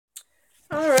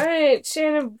Alright,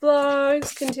 Shannon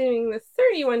Vlogs, continuing the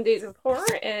 31 Days of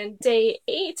Horror, and day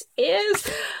 8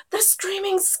 is the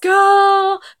Screaming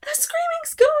Skull! The Screaming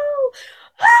Skull!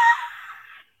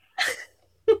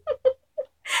 Hey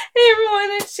everyone,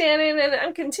 it's Shannon, and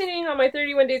I'm continuing on my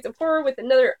 31 Days of Horror with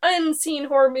another unseen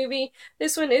horror movie.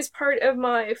 This one is part of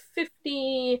my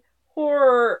 50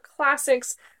 horror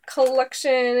classics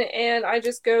collection, and I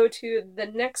just go to the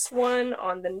next one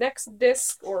on the next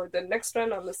disc, or the next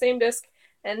one on the same disc,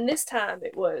 and this time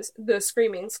it was The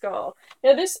Screaming Skull.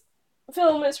 Now this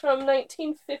film is from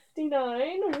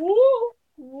 1959. Woo!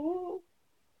 Woo!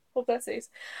 Hope that stays.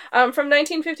 From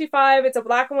 1955, it's a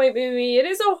black and white movie. It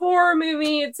is a horror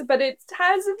movie, but it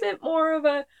has a bit more of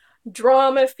a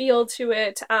drama feel to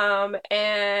it. And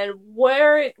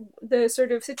the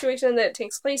sort of situation that it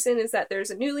takes place in is that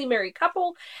there's a newly married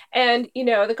couple, and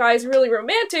the guy's really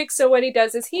romantic. So what he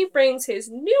does is he brings his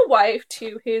new wife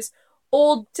to his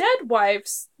old dead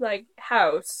wife's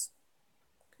house,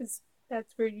 because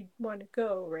that's where you'd want to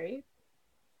go, right?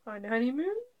 On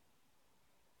honeymoon.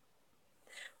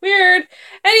 Weird.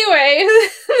 Anyway,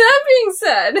 that being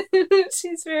said,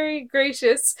 she's very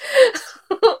gracious,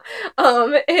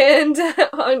 and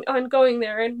on going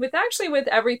there, and with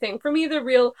everything. For me, the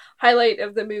real highlight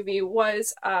of the movie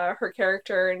was her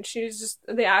character, and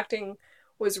the acting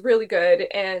was really good,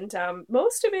 and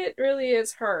most of it really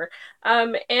is her.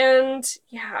 And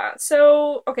yeah,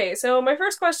 so my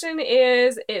first question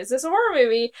is this a horror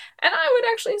movie? And I would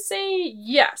actually say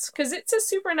yes, because it's a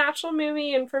supernatural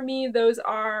movie, and for me, those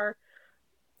are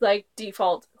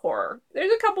default horror.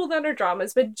 There's a couple that are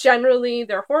dramas, but generally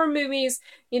they're horror movies.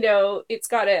 It's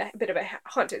got a bit of a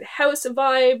haunted house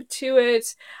vibe to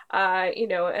it,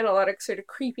 and a lot of sort of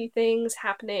creepy things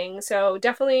happening. So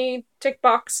definitely tick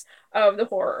box of the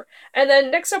horror. And then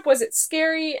next up, was it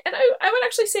scary? And I would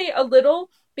actually say a little,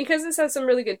 because this has some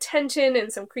really good tension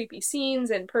and some creepy scenes,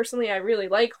 and personally I really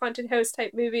like haunted house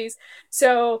type movies.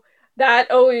 So that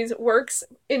always works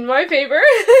in my favor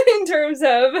in terms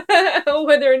of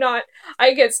whether or not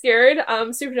I get scared.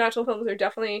 Supernatural films are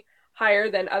definitely higher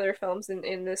than other films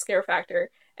in the scare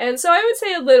factor. And so I would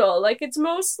say a little. It's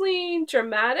mostly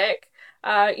dramatic,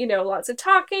 lots of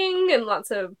talking and lots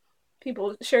of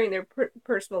people sharing their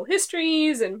personal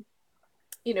histories and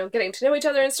getting to know each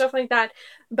other and stuff like that.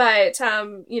 But,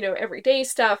 everyday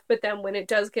stuff. But then when it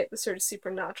does get the sort of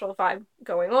supernatural vibe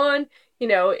going on,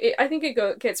 I think it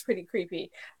gets pretty creepy.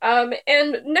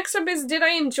 And next up is, did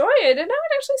I enjoy it? And I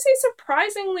would actually say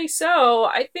surprisingly so.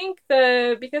 I think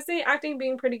because the acting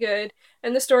being pretty good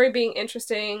and the story being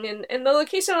interesting, and the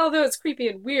location, although it's creepy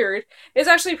and weird, is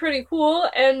actually pretty cool,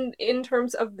 and in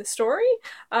terms of the story,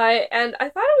 and I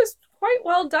thought it was quite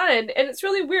well done. And it's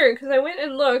really weird because I went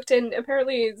and looked, and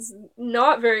apparently it's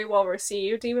not very well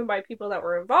received, even by people that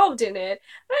were involved in it.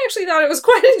 And I actually thought it was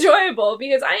quite enjoyable,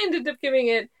 because I ended up giving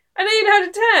it an 8 out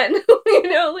of 10.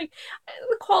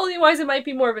 Quality wise it might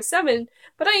be more of a 7,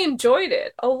 but I enjoyed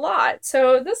it a lot.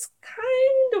 So that's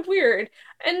kind of weird.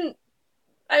 And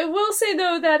I will say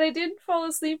though that I did fall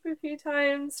asleep a few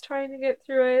times trying to get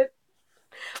through it.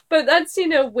 But that's,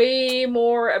 way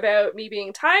more about me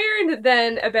being tired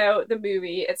than about the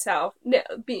movie itself.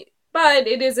 But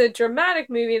it is a dramatic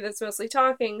movie that's mostly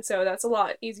talking, so that's a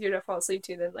lot easier to fall asleep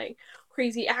to than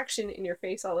crazy action in your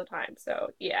face all the time.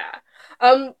 So yeah.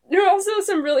 There are also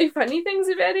some really funny things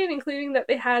about it, including that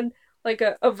they had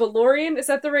a Valorian, is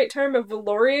that the right term? A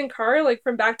Valorian car,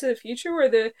 from Back to the Future, where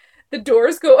the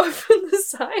doors go up from the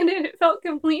side, and it felt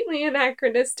completely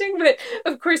anachronistic, but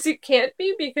of course it can't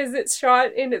be because it's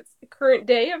shot in its current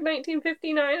day of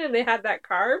 1959 and they had that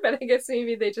car, but I guess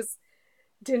maybe they just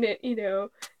didn't,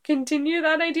 continue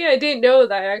that idea. I didn't know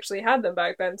that I actually had them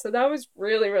back then, so that was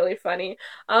really, really funny.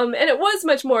 And it was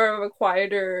much more of a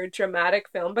quieter, dramatic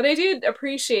film, but I did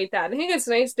appreciate that. I think it's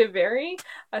nice to vary,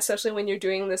 especially when you're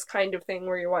doing this kind of thing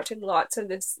where you're watching lots of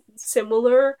this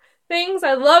similar things.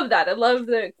 I love that. I love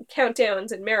the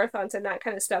countdowns and marathons and that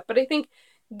kind of stuff, but I think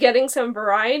getting some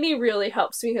variety really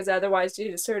helps, because otherwise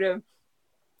you just sort of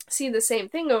see the same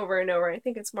thing over and over. I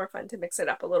think it's more fun to mix it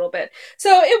up a little bit.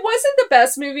 So it wasn't the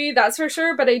best movie, that's for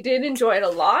sure, but I did enjoy it a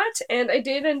lot, and I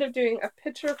did end up doing a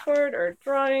picture for it, or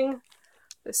drawing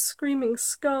the Screaming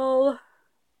Skull.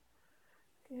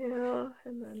 Yeah,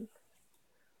 and then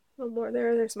a little more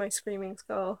there. There's my Screaming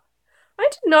Skull. I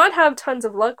did not have tons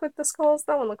of luck with the skulls.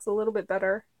 That one looks a little bit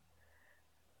better.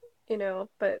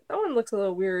 But that one looks a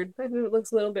little weird. I think it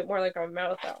looks a little bit more like a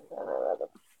mouth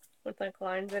with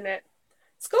lines in it.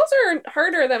 Skulls are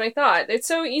harder than I thought. It's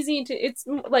so easy to, it's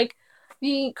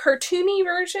the cartoony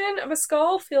version of a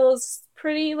skull feels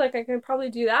pretty, I can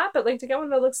probably do that, but to get one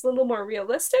that looks a little more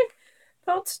realistic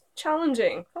felt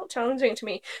challenging. Felt challenging to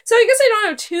me. So I guess I don't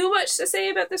have too much to say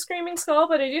about the Screaming Skull,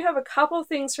 but I do have a couple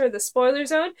things for the spoiler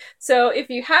zone. So if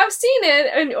you have seen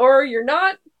it and or you're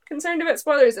not concerned about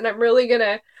spoilers, and I'm really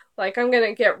gonna I'm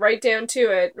gonna get right down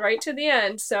to it, right to the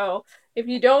end. So if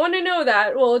you don't want to know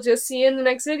that, we'll just see you in the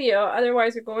next video.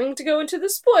 Otherwise, we're going to go into the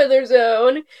spoiler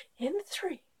zone in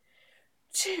 3,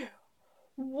 2,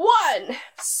 1.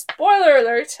 Spoiler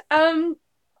alert.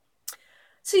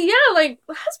 So yeah, like,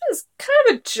 the husband's kind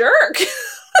of a jerk.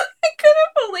 I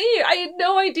couldn't believe. I had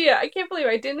no idea. I can't believe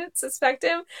I didn't suspect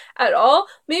him at all.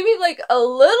 Maybe like a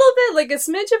little bit, like a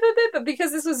smidge of a bit, but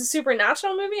because this was a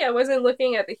supernatural movie, I wasn't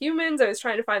looking at the humans. I was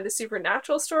trying to find the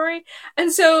supernatural story.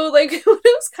 And so like when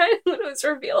it was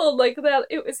revealed like that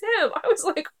it was him, I was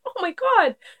like, oh my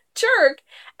god, jerk.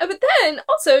 But then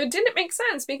also it didn't make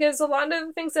sense because a lot of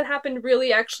the things that happened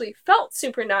really actually felt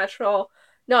supernatural,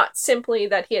 not simply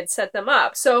that he had set them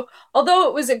up. So although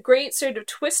it was a great sort of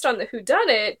twist on the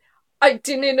whodunit, I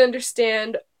didn't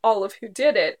understand all of who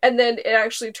did it. And then it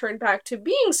actually turned back to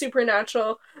being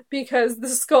supernatural because the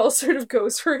skull sort of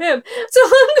goes for him. So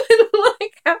I'm kind of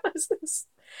like, how is this?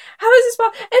 How is this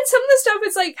possible? And some of the stuff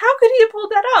is like, how could he have pulled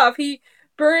that off? He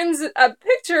burns a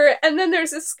picture and then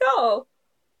there's a skull.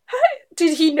 How,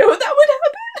 did he know that would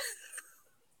happen?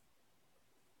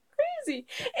 Crazy.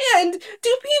 And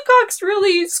do peacocks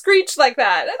really screech like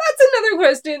that? That's another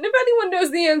question. If anyone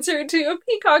knows the answer to if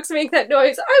peacocks make that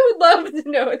noise, I would love to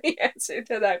know the answer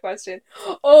to that question.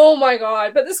 Oh my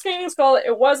god. But the Screaming Skull,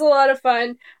 it was a lot of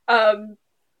fun.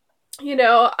 You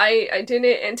know, I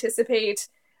didn't anticipate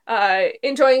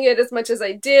enjoying it as much as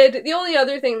I did. The only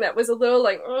other thing that was a little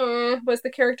like was the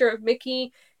character of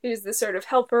Mickey, who's the sort of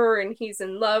helper, and he's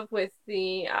in love with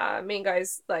the main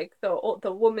guy's like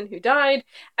the woman who died,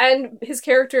 and his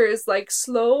character is like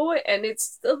slow, and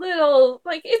it's a little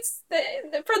like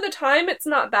for the time it's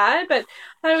not bad, but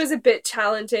I was a bit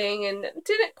challenging and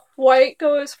didn't quite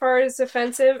go as far as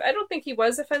offensive. I don't think he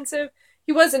was offensive.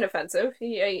 He wasn't offensive.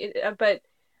 But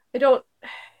I don't.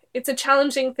 It's a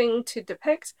challenging thing to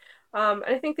depict. And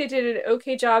I think they did an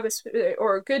okay job,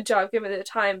 or a good job given the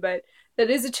time, but that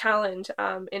is a challenge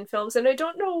in films, and I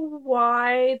don't know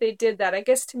why they did that. I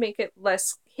guess to make it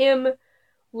less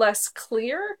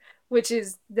clear,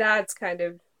 that's kind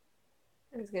of,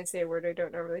 I was going to say a word I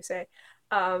don't normally say.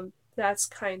 That's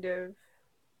kind of,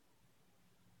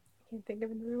 I can't think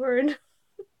of another word.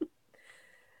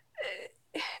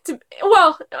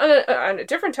 Well, on a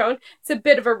different tone, it's a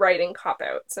bit of a writing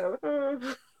cop-out. So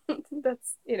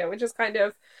that's, which is kind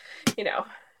of,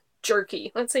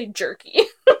 jerky. Let's say jerky.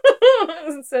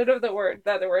 Instead of the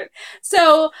other word.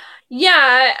 So,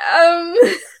 yeah,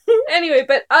 anyway,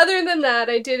 but other than that,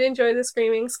 I did enjoy The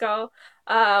Screaming Skull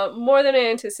more than I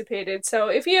anticipated. So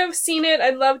if you have seen it,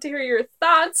 I'd love to hear your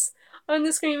thoughts on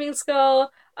The Screaming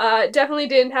Skull. Definitely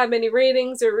didn't have many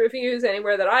ratings or reviews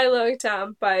anywhere that I looked,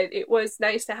 but it was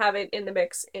nice to have it in the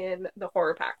mix in the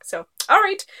horror pack. So,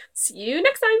 alright, see you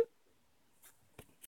next time!